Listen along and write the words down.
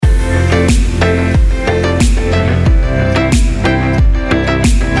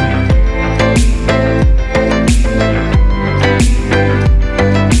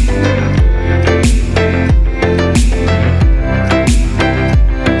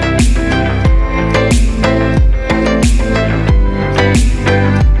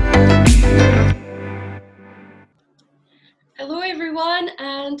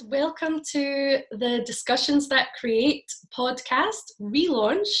to the Discussions That Create podcast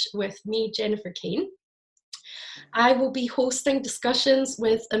relaunch with me, Jennifer Kane. I will be hosting discussions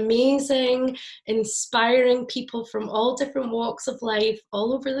with amazing, inspiring people from all different walks of life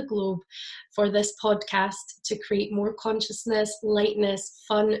all over the globe for this podcast to create more consciousness, lightness,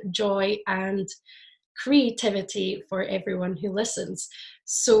 fun, joy, and creativity for everyone who listens.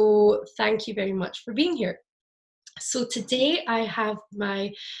 So thank you very much for being here. So today I have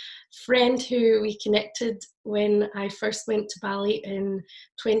my friend who we connected when I first went to Bali in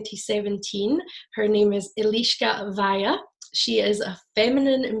 2017. Her name is Eliska Vaea. She is a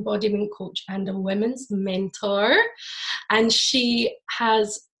feminine embodiment coach and a women's mentor. And she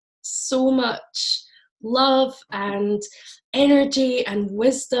has so much love and energy and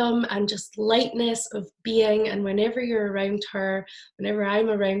wisdom and just lightness of being. And whenever you're around her, whenever I'm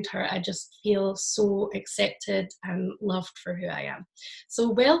around her, I just feel so accepted and loved for who I am. So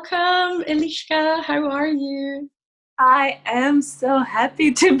welcome, Eliska. How are you? I am so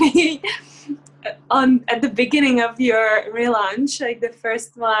happy to be at the beginning of your relaunch, like the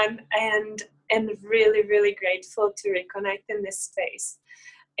first one, and really, really grateful to reconnect in this space.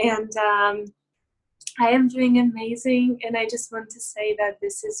 And I am doing amazing, and I just want to say that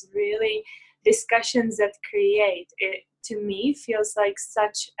this is really Discussions That Create. It, to me, feels like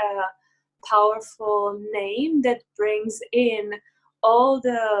such a powerful name that brings in all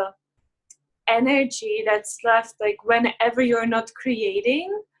the energy that's left. Like whenever you're not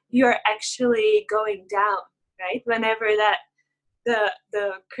creating, you're actually going down, right? Whenever that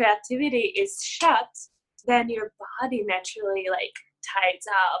the creativity is shut, then your body naturally like tides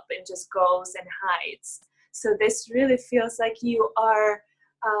up and just goes and hides. So this really feels like you are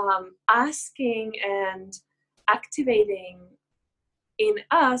asking and activating in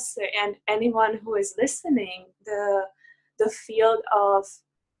us and anyone who is listening the field of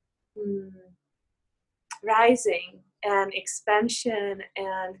rising and expansion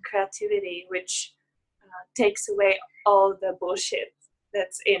and creativity, which takes away all the bullshit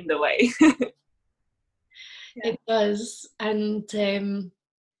that's in the way. Yeah. It does. And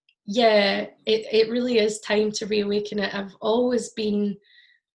it really is time to reawaken it. I've always been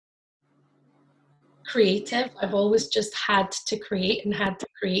creative. I've always just had to create,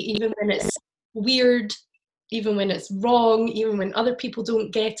 even when it's weird, even when it's wrong, even when other people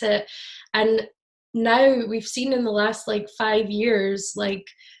don't get it. And now we've seen in the last 5 years,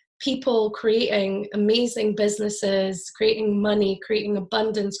 people creating amazing businesses, creating money, creating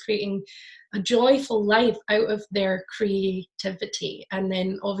abundance, creating a joyful life out of their creativity, and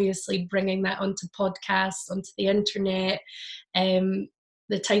then obviously bringing that onto podcasts, onto the internet,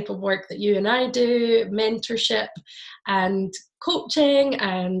 the type of work that you and I do, mentorship and coaching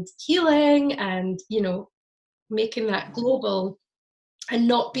and healing, and making that global and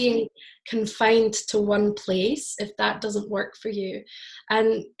not being confined to one place if that doesn't work for you.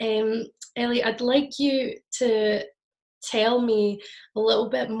 And Ellie, I'd like you to tell me a little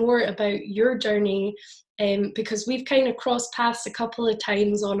bit more about your journey, because we've kind of crossed paths a couple of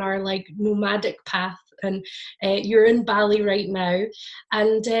times on our nomadic path, and you're in Bali right now,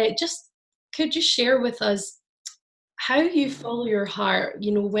 and just could you share with us how you follow your heart,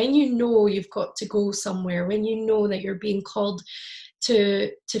 when you've got to go somewhere, when you know that you're being called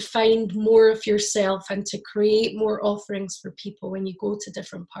to find more of yourself and to create more offerings for people when you go to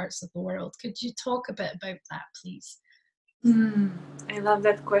different parts of the world. Could you talk a bit about that, please? I love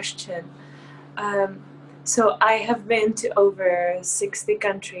that question. So I have been to over 60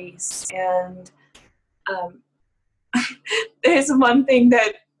 countries, and there's one thing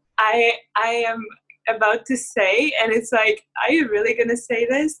that I am about to say, and it's like, are you really going to say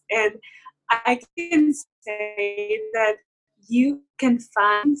this? And I can say that you can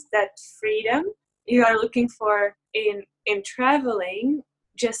find that freedom you are looking for in traveling,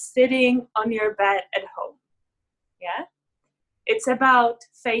 just sitting on your bed at home. Yeah. It's about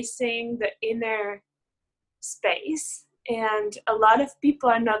facing the inner space. And a lot of people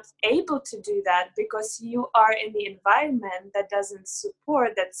are not able to do that because you are in the environment that doesn't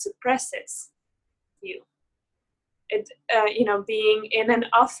support, that suppresses you. It, being in an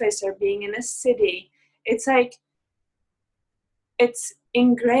office or being in a city, it's like, it's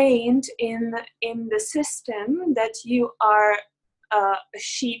ingrained in the system that you are a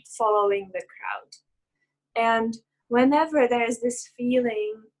sheep following the crowd. And whenever there's this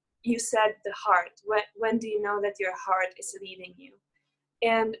feeling, you said the heart, when do you know that your heart is leading you?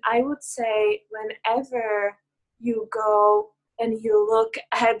 And I would say whenever you go and you look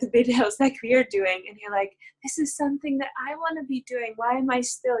at the videos like we are doing and you're like, this is something that I want to be doing, why am I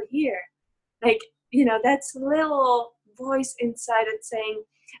still here? That's little voice inside it saying,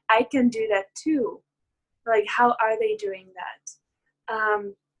 I can do that too. Like, how are they doing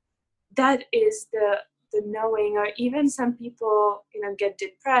that? That is the knowing. Or even some people, get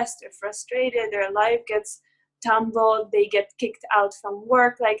depressed or frustrated, their life gets tumbled, they get kicked out from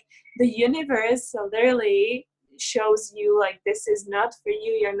work. Like, the universe literally shows you, like, this is not for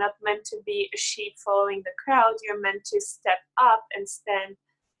you. You're not meant to be a sheep following the crowd. You're meant to step up and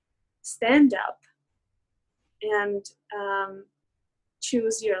stand up and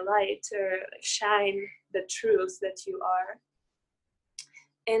choose your light, or shine the truth that you are.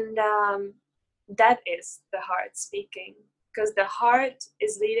 And that is the heart speaking, because the heart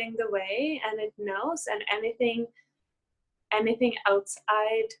is leading the way, and it knows, and anything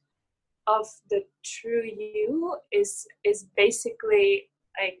outside of the true you is basically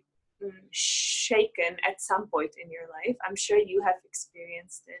like shaken at some point in your life. I'm sure you have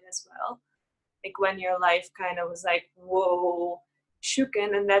experienced it as well, like when your life kind of was like, whoa,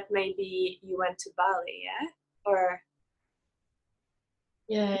 shooken. And that maybe you went to Bali, yeah? Or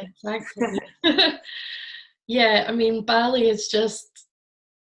Yeah, exactly. Yeah, I mean, Bali is just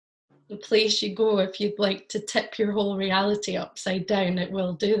the place you go if you'd like to tip your whole reality upside down. It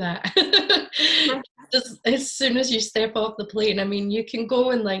will do that. Just as soon as you step off the plane, I mean, you can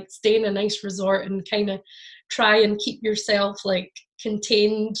go and like stay in a nice resort and kind of try and keep yourself like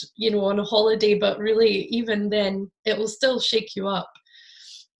contained, on a holiday, but really even then it will still shake you up.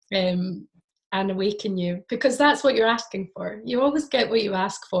 And awaken you, because that's what you're asking for. You always get what you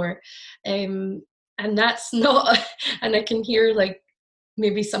ask for. And that's not, and I can hear like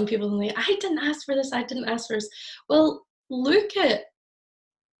maybe some people like, I didn't ask for this, I didn't ask for this. Well, look at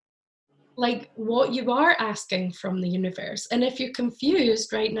like what you are asking from the universe. And if you're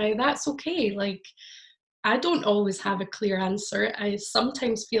confused right now, that's okay. Like, I don't always have a clear answer. I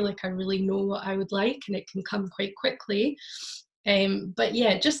sometimes feel like I really know what I would like, and it can come quite quickly. But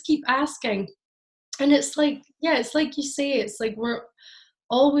yeah, just keep asking. And it's like, yeah, it's like you say, it's like we're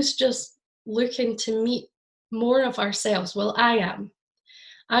always just looking to meet more of ourselves. Well, I am.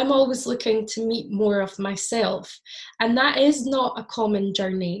 I'm always looking to meet more of myself. And that is not a common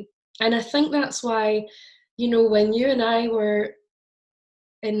journey. And I think that's why, when you and I were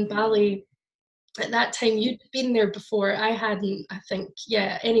in Bali at that time, you'd been there before. I hadn't, I think.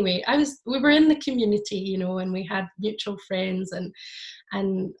 Yeah. Anyway, we were in the community, and we had mutual friends and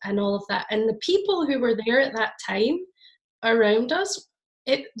all of that. And the people who were there at that time around us,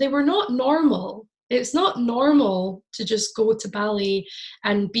 they were not normal. It's not normal to just go to Bali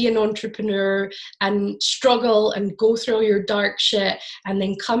and be an entrepreneur and struggle and go through all your dark shit and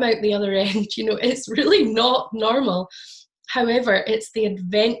then come out the other end. It's really not normal. However, it's the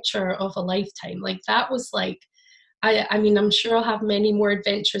adventure of a lifetime. Like, that was like, I mean, I'm sure I'll have many more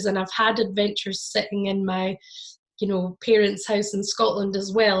adventures, and I've had adventures sitting in my parents' house in Scotland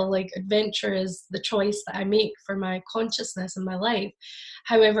as well. Like, adventure is the choice that I make for my consciousness and my life.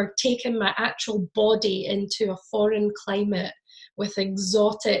 However, taking my actual body into a foreign climate with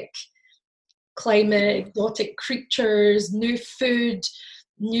exotic climate, exotic creatures, new food,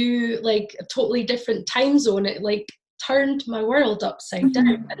 new, like, a totally different time zone, it like turned my world upside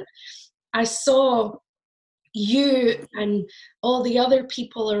down. And I saw you and all the other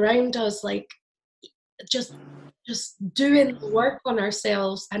people around us, like, just doing the work on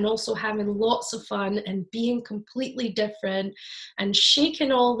ourselves, and also having lots of fun and being completely different and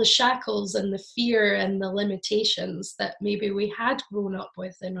shaking all the shackles and the fear and the limitations that maybe we had grown up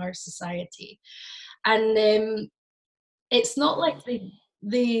with in our society. And it's not like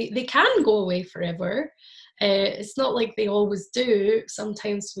they can go away forever. It's not like they always do.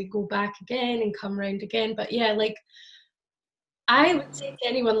 Sometimes we go back again and come around again. But yeah, like, I would say to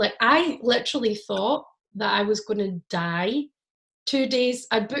anyone, like, I literally thought that I was going to die 2 days.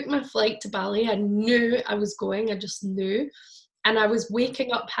 I booked my flight to Bali. I knew I was going. I just knew. And I was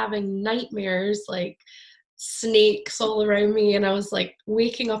waking up having nightmares, like snakes all around me. And I was like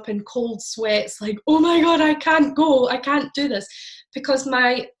waking up in cold sweats, like, oh my God, I can't go. I can't do this. Because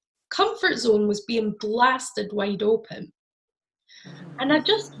my comfort zone was being blasted wide open. And I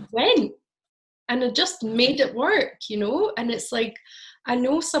just went. And I just made it work, And it's like, I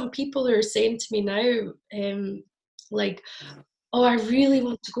know some people are saying to me now, like, oh, I really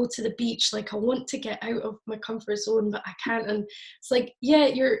want to go to the beach. Like, I want to get out of my comfort zone, but I can't. And it's like, yeah,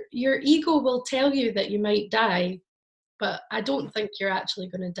 your ego will tell you that you might die, but I don't think you're actually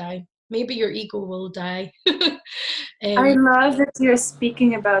going to die. Maybe your ego will die. I love that you're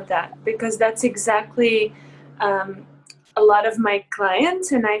speaking about that, because that's exactly a lot of my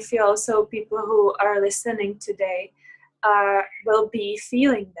clients, and I feel also people who are listening today will be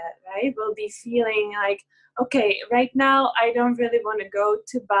feeling that, right? Will be feeling like, okay, right now I don't really want to go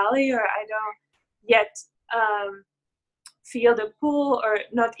to Bali, or I don't yet feel the pull, or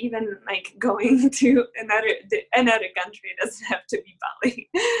not even like going to another country. It doesn't have to be Bali.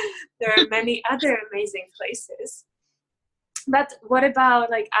 There are many other amazing places. But what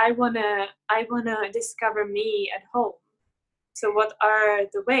about, like, I wanna discover me at home. So what are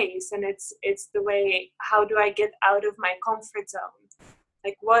the ways? And it's the way, how do I get out of my comfort zone?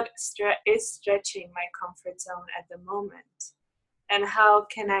 Like, what is stretching my comfort zone at the moment? And how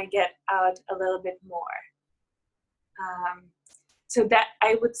can I get out a little bit more? So that,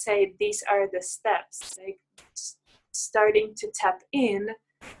 I would say, these are the steps, like starting to tap in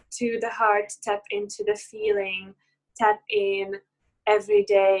to the heart, tap into the feeling, tap in every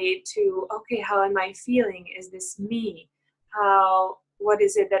day to, okay, how am I feeling? Is this me? What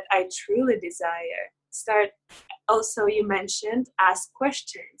is it that I truly desire? Start, also, you mentioned ask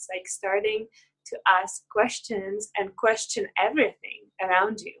questions, like starting to ask questions and question everything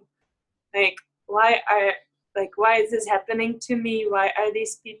around you. Like, why is this happening to me? Why are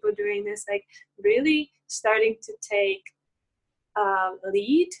these people doing this? Like, really starting to take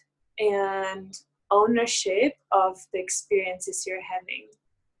lead and ownership of the experiences you're having.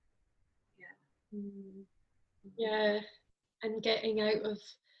 Yeah, and getting out of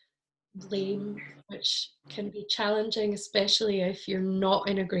blame, which can be challenging, especially if you're not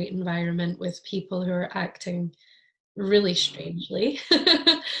in a great environment with people who are acting really strangely.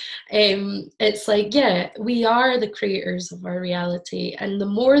 It's like, yeah, we are the creators of our reality, and the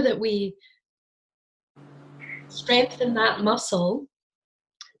more that we strengthen that muscle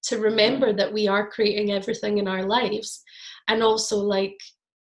to remember that we are creating everything in our lives, and also, like,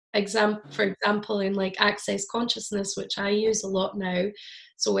 for example, in like access consciousness, which I use a lot now.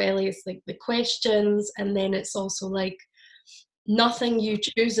 So Ellie, it's like the questions, and then it's also like nothing you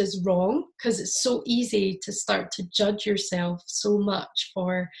choose is wrong, because it's so easy to start to judge yourself so much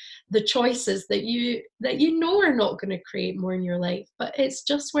for the choices that you know are not going to create more in your life, but it's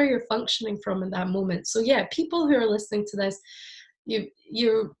just where you're functioning from in that moment. So yeah, people who are listening to this, you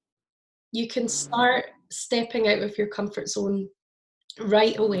can start stepping out of your comfort zone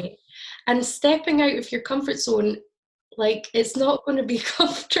right away. And stepping out of your comfort zone, like, it's not going to be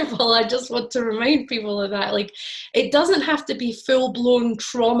comfortable. I just want to remind people of that. Like, it doesn't have to be full-blown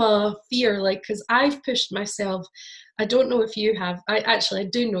trauma fear, like, because I've pushed myself. I don't know if you have. I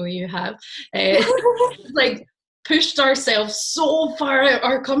do know you have. Like, pushed ourselves so far out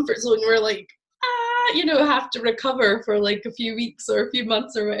our comfort zone, we're like, have to recover for like a few weeks or a few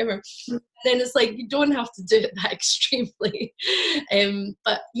months or whatever. Then it's like, you don't have to do it that extremely.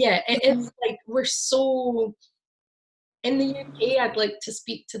 But yeah, it's like, we're so, in the UK, I'd like to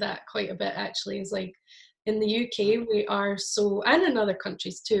speak to that quite a bit actually, is like, in the UK we are so, and in other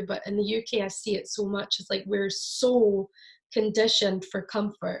countries too, but in the UK I see it so much. It's like, we're so conditioned for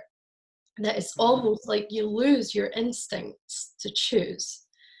comfort that it's almost like you lose your instincts to choose.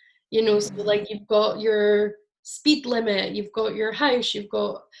 So like, you've got your speed limit, you've got your house, you've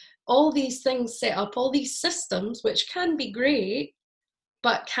got all these things set up, all these systems, which can be great,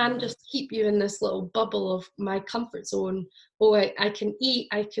 but can just keep you in this little bubble of my comfort zone. Oh, I can eat,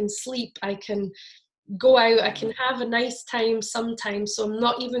 I can sleep, I can go out, I can have a nice time sometimes, so I'm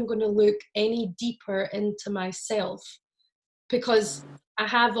not even going to look any deeper into myself because I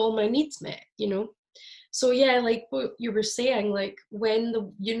have all my needs met. So yeah, like what you were saying, like, when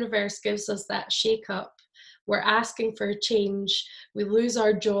the universe gives us that shake up, we're asking for a change, we lose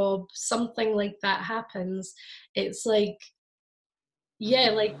our job, something like that happens. It's like, yeah,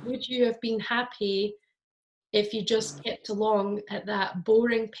 like, would you have been happy if you just kept along at that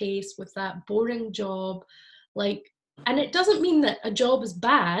boring pace with that boring job? Like, and it doesn't mean that a job is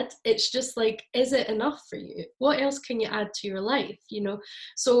bad. It's just like, is it enough for you? What else can you add to your life?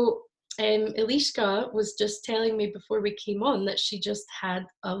 So Eliska was just telling me before we came on that she just had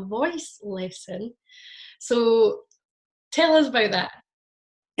a voice lesson. So tell us about that.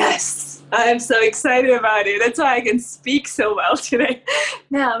 Yes, I'm so excited about it. That's why I can speak so well today.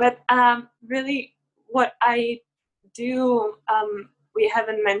 No, but really, what I do, we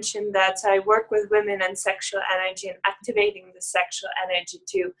haven't mentioned that I work with women and sexual energy and activating the sexual energy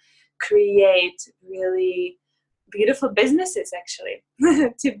to create really beautiful businesses, actually,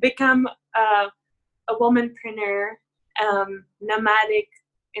 to become a womanpreneur, nomadic,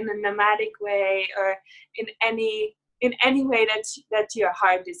 in a nomadic way, or in any way that your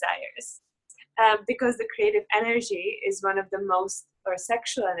heart desires. Because the creative energy is one of the most, or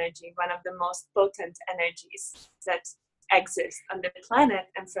sexual energy, one of the most potent energies that exist on the planet.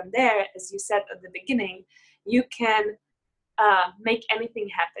 And from there, as you said at the beginning, you can make anything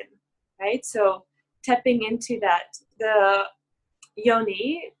happen, right? So tapping into that. The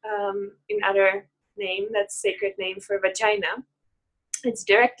yoni, in other name, that's sacred name for vagina, it's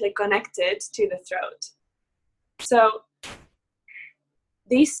directly connected to the throat. So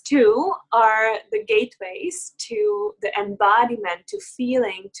these two are the gateways to the embodiment, to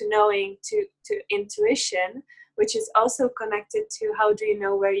feeling, to knowing, to intuition, which is also connected to how do you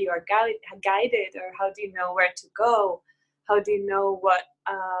know where you are guided, or how do you know where to go, how do you know what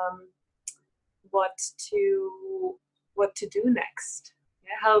to do next,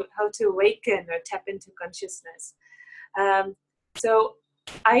 yeah? How to awaken or tap into consciousness. So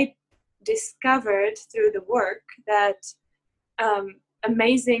I discovered through the work that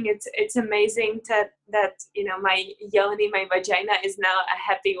amazing. It's amazing that you know, my yoni, my vagina, is now a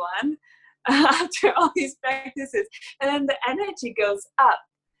happy one after all these practices, and then the energy goes up,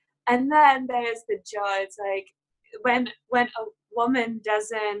 and then there's the joy. It's like when a woman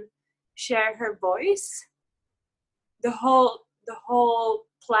doesn't share her voice, the whole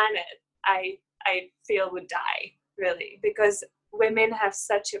planet, I feel, would die, really, because women have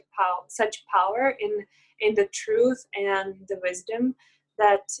such power in the truth and the wisdom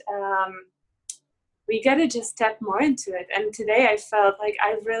that we gotta just step more into it. And today I felt like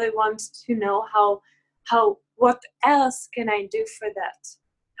I really want to know how what else can I do for that?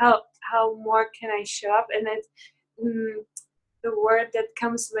 How more can I show up? And the word that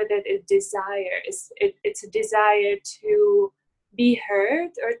comes with it is desire. It's a desire to be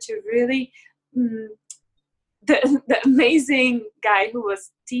heard, or to really the amazing guy who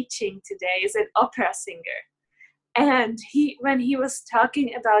was teaching today is an opera singer. And when he was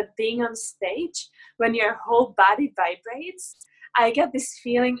talking about being on stage, when your whole body vibrates, I get this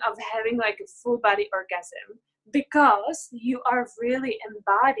feeling of having like a full body orgasm, because you are really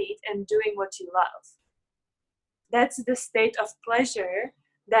embodied and doing what you love. That's the state of pleasure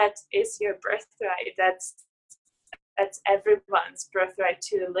that is your birthright. That's everyone's birthright,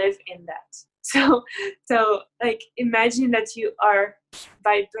 to live in that. So like, imagine that you are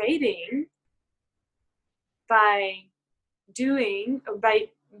vibrating by doing,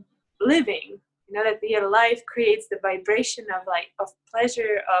 by living, you know, that your life creates the vibration of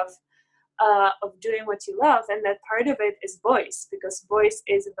pleasure, of doing what you love. And that part of it is voice, because voice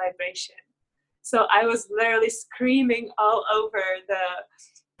is a vibration. So I was literally screaming all over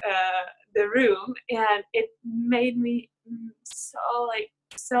the room, and it made me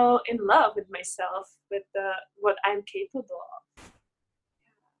so in love with myself, with what I'm capable of.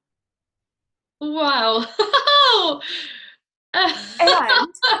 Wow.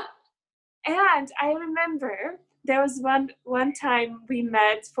 And I remember there was one time we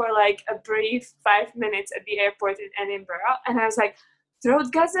met for like a brief 5 minutes at the airport in Edinburgh, and I was like,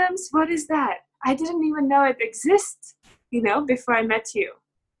 throatgasms? What is that? I didn't even know it exists, you know, before I met you.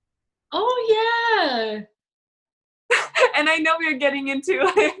 Oh yeah. And I know we're getting into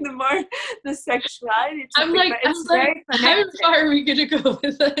the sexuality topic, I'm like, very connected. how far are we gonna go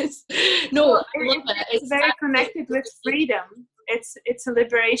with this? No, well, I love it. It's very connected with freedom. It's a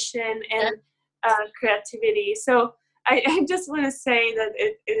liberation and creativity. So I just want to say that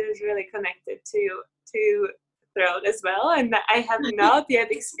it is really connected to throat as well, and I have not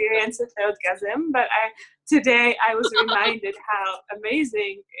yet experienced a throatgasm, but today I was reminded how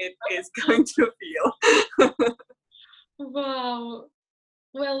amazing it is going to feel. Wow.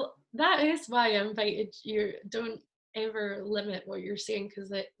 Well, that is why I invited you. Don't ever limit what you're saying,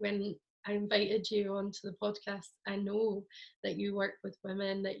 because when I invited you onto the podcast, I know that you work with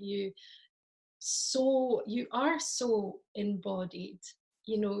women, that you are so embodied.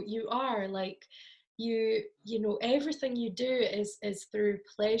 You know, you are like, you know, everything you do is through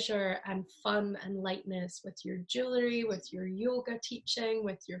pleasure and fun and lightness, with your jewelry, with your yoga teaching,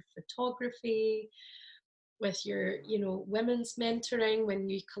 with your photography, with your, you know, women's mentoring, when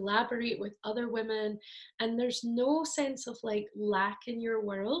you collaborate with other women. And there's no sense of like lack in your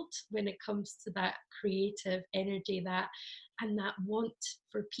world when it comes to that creative energy, that and that want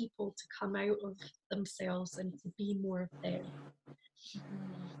for people to come out of themselves and to be more of them.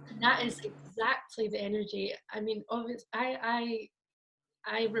 And that is exactly the energy. I mean, obviously, I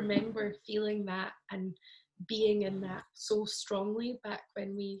remember feeling that and being in that so strongly back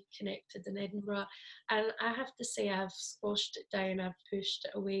when we connected in Edinburgh. And I have to say, I've squashed it down, I've pushed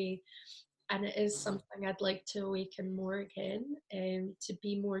it away. And it is something I'd like to awaken more again, to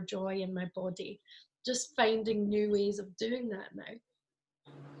be more joy in my body. Just finding new ways of doing that now.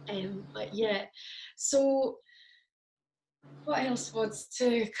 But yeah, so what else wants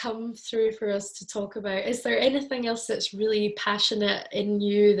to come through for us to talk about? Is there anything else that's really passionate in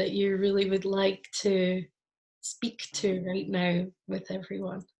you that you really would like to speak to right now with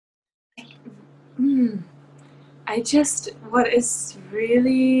everyone? What is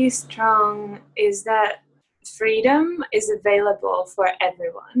really strong is that freedom is available for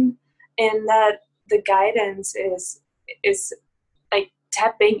everyone, and that the guidance is like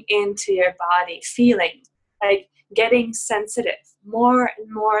tapping into your body, feeling, like getting sensitive more and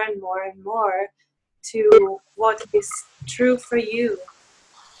more and more and more to what is true for you.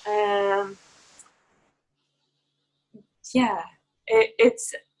 Um, yeah,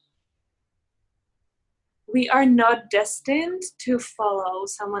 it's we are not destined to follow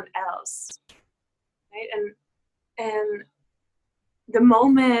someone else, right? And the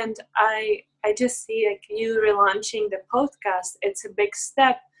moment I just see like you relaunching the podcast, it's a big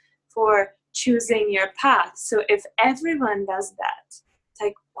step for choosing your path. So if everyone does that, it's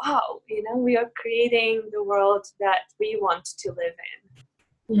like, wow, we are creating the world that we want to live in.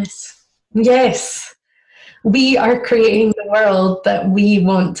 Yes. Yes. We are creating the world that we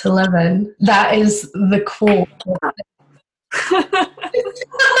want to live in. That is the quote.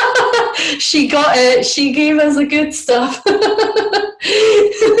 She got it. She gave us the good stuff.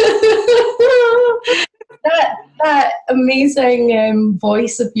 that amazing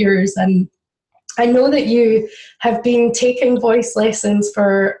voice of yours, and I know that you have been taking voice lessons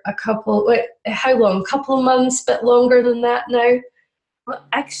for how long? A couple of months, bit longer than that now. Well,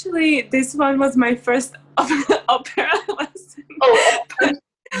 actually, this one was my first opera lesson. Oh,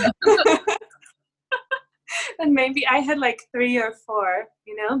 and maybe I had like 3 or 4,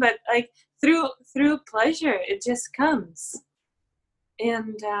 but like through pleasure, it just comes.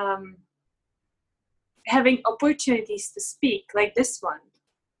 And having opportunities to speak like this one,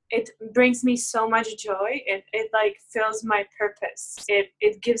 it brings me so much joy. It like fills my purpose.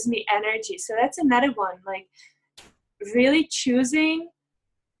 It gives me energy. So that's another one, like really choosing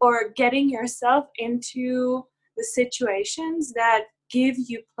or getting yourself into the situations that give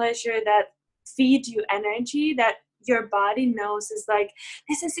you pleasure, that feed you energy, that your body knows is like,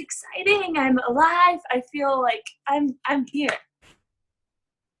 this is exciting, I'm alive, I feel like I'm here.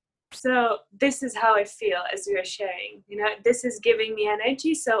 So this is how I feel as we are sharing. This is giving me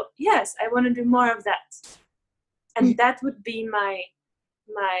energy. So yes, I want to do more of that. And that would be my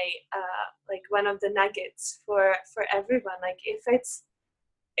like one of the nuggets for everyone. Like if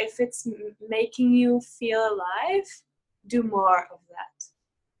it's making you feel alive, do more of that.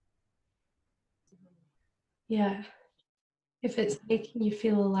 yeah. If it's making you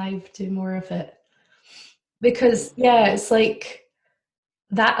feel alive, do more of it. Because it's like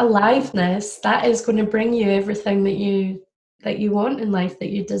that aliveness, that is going to bring you everything that you want in life, that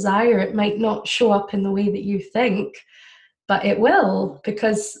you desire. It might not show up in the way that you think, but it will,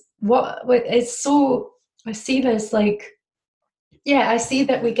 because what it's so, I see this like, I see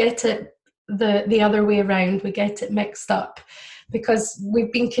that we get it the other way around. We get it mixed up because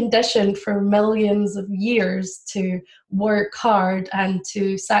we've been conditioned for millions of years to work hard and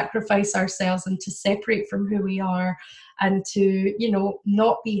to sacrifice ourselves and to separate from who we are and to,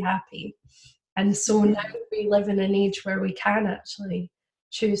 not be happy. And so now we live in an age where we can actually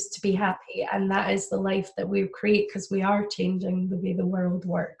choose to be happy, and that is the life that we create, because we are changing the way the world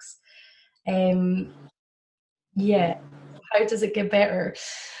works. Yeah. How does it get better?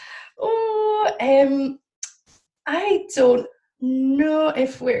 Oh, I don't know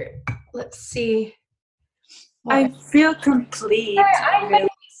if let's see. I feel complete. I think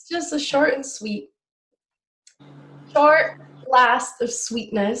it's just a short and sweet. Short blast of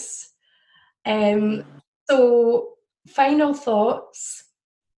sweetness. So final thoughts.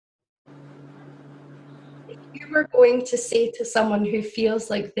 If you were going to say to someone who feels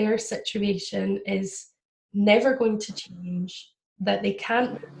like their situation is never going to change, that they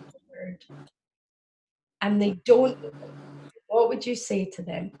can't move forward, and they don't, what would you say to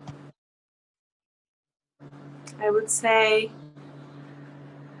them? I would say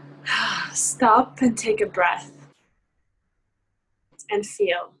stop and take a breath and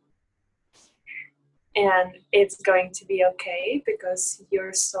feel. And it's going to be okay, because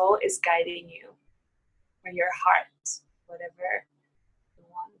your soul is guiding you, or your heart, whatever you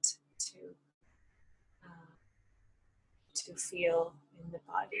want to feel in the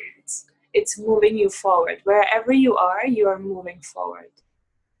body. It's moving you forward. Wherever you are moving forward,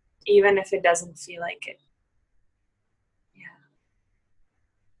 even if it doesn't feel like it.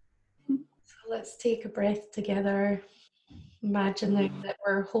 So let's take a breath together, imagining that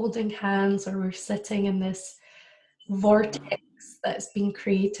we're holding hands or we're sitting in this vortex that's been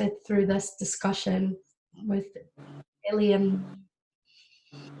created through this discussion with Ellie and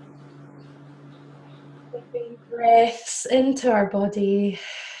taking breaths into our body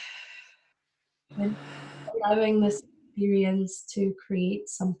and allowing this experience to create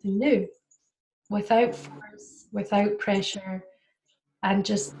something new. without force, without pressure, and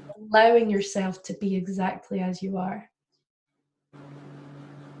just allowing yourself to be exactly as you are.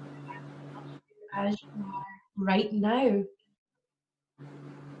 As you are right now.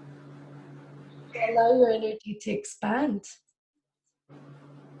 Allow your energy to expand.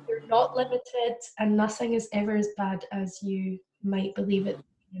 You're not limited, and nothing is ever as bad as you might believe it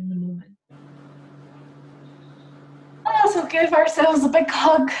in the moment. So give ourselves a big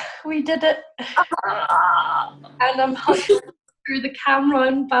hug. We did it. And I'm hugging through the camera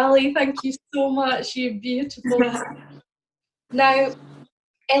in Bali. Thank you so much. You're beautiful. Now,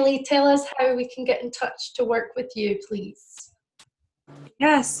 Ellie, tell us how we can get in touch to work with you, please.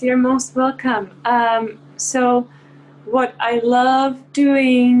 Yes, you're most welcome. So what I love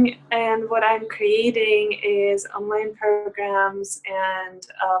doing and what I'm creating is online programs and,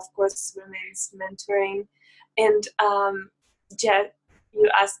 of course, women's mentoring. And Jet, you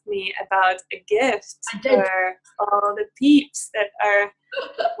asked me about a gift for all the peeps that are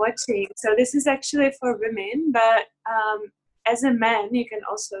watching. So this is actually for women, but as a man, you can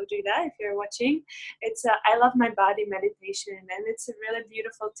also do that if you're watching. It's a I Love My Body meditation, and it's a really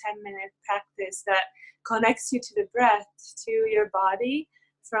beautiful 10-minute practice that connects you to the breath, to your body,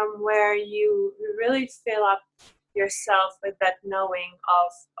 from where you really fill up yourself with that knowing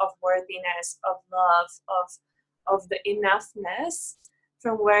of worthiness, of love, of the enoughness,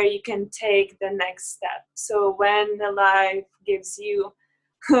 from where you can take the next step. So when the life gives you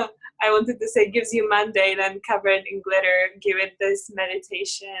I wanted to say gives you Monday, then covered in glitter, give it this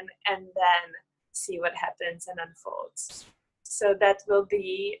meditation, and then see what happens and unfolds. So that will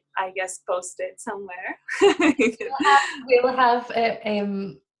be, I guess, posted somewhere. We'll have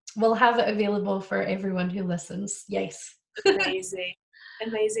it available for everyone who listens. Yes. Amazing.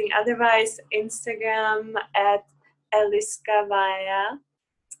 Amazing. Otherwise, Instagram at Eliska Vaea.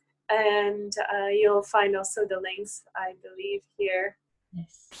 And you'll find also the links, I believe, here.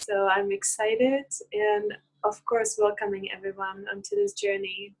 Yes. So I'm excited and, of course, welcoming everyone onto this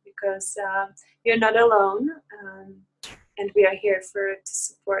journey because you're not alone, and we are here to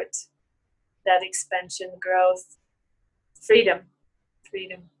support that expansion, growth, freedom.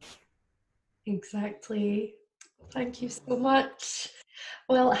 Exactly. Thank you so much.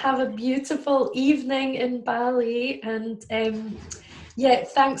 Well, have a beautiful evening in Bali, and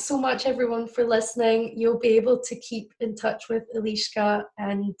thanks so much everyone for listening. You'll be able to keep in touch with Eliska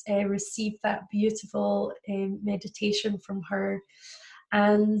and receive that beautiful meditation from her.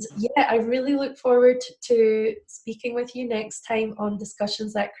 And I really look forward to speaking with you next time on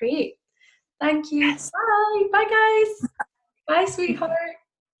Discussions That Create. Thank you. Yes. Bye guys. Bye, sweetheart.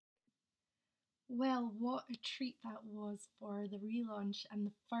 Well, what a treat that was for the relaunch and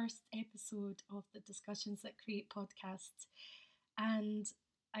the first episode of the Discussions That Create podcast. And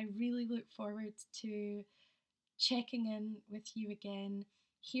I really look forward to checking in with you again,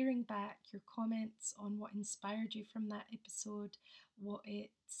 hearing back your comments on what inspired you from that episode, what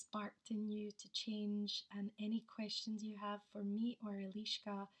it sparked in you to change, and any questions you have for me or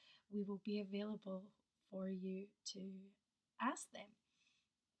Eliska, we will be available for you to ask them.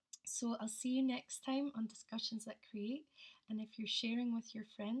 So I'll see you next time on Discussions That Create. And if you're sharing with your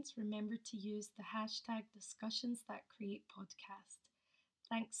friends, remember to use the hashtag Discussions That Create podcast.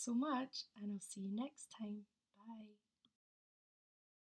 Thanks so much, and I'll see you next time. Bye.